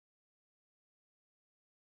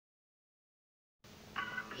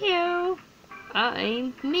Hello,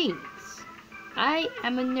 I'm Minks. I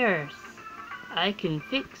am a nurse. I can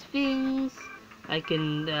fix things, I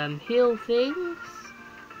can heal things,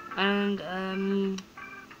 and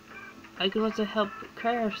I can also help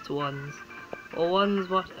cursed ones, or ones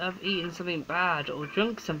what have eaten something bad or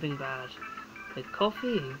drunk something bad, like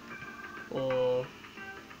coffee, or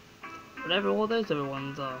whatever all those other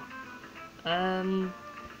ones are.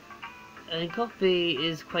 And coffee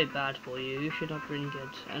is quite bad for you. You should not drink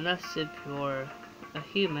it, unless if you're a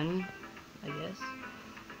human, I guess.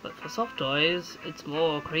 But for soft toys, it's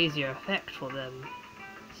more crazier effect for them,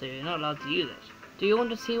 so you're not allowed to use it. Do you want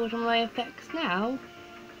to see what are my effects now?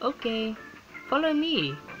 Okay, follow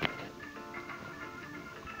me.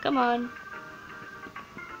 Come on.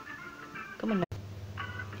 Come on now.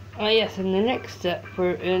 Ah yes, and the next step,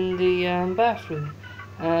 we're in the bathroom.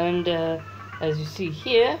 And as you see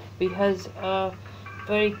here, we has a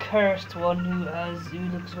very cursed one who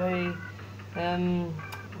looks very,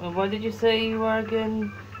 well, what did you say you are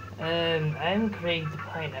again? I'm Craig the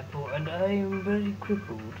Pineapple, and I am very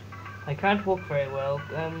crippled. I can't walk very well.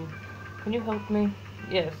 Can you help me?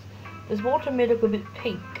 Yes. This water may look a bit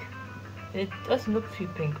pink. It doesn't look too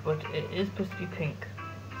pink, but it is supposed to be pink.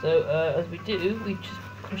 So, as we do, we just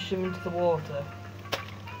push him into the water.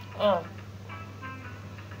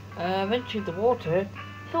 Eventually the water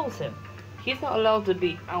kills him. He's not allowed to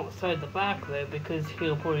be outside the bath though, because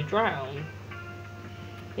he'll probably drown.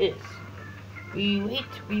 Yes. We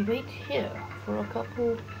wait here for a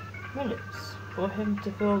couple minutes for him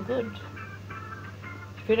to feel good.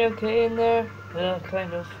 You feel okay in there?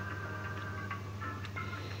 Kind of.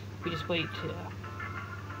 We just wait here.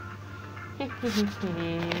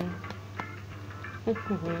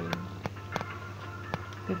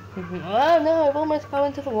 Oh no, I've almost fell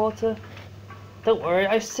into the water. Don't worry,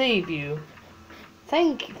 I saved you.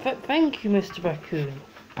 Thank you, Mr. Raccoon.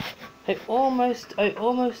 I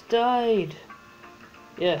almost died.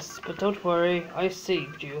 Yes, but don't worry, I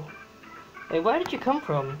saved you. Hey, where did you come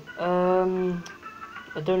from?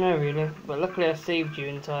 I don't know really, but luckily I saved you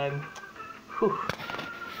in time. Whew.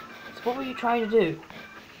 So what were you trying to do?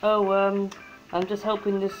 Oh, I'm just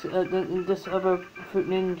helping this this other fruit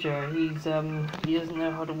ninja. He doesn't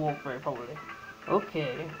know how to walk very properly.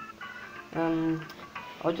 Okay.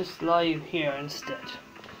 I'll just lie here instead.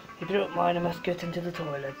 If you don't mind, I must get into the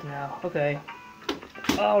toilet now. Okay.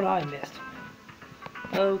 Oh no, I missed.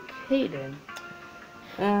 Okay then.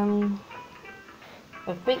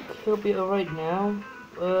 I think he'll be alright now.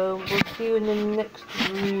 We'll see you in the next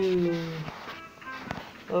room.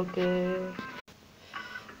 Okay.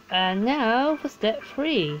 And now for step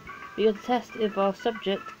 3. We will test if our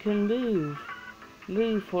subject can move.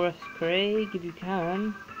 Move for us, Craig, if you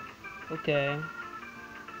can. Okay.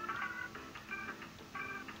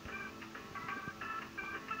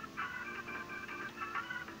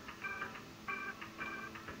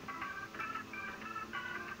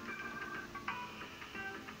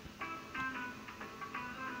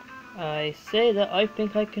 I say that I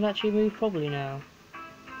think I can actually move properly now.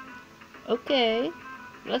 Okay,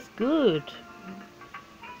 that's good.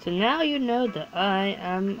 So now you know that I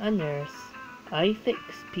am a nurse. I fix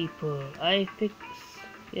people.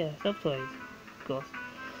 Yeah, soft toys, of course.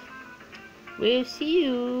 We'll see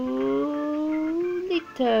you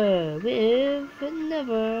later with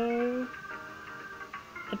another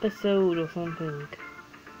episode or something.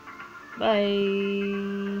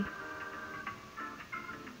 Bye.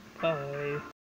 Bye.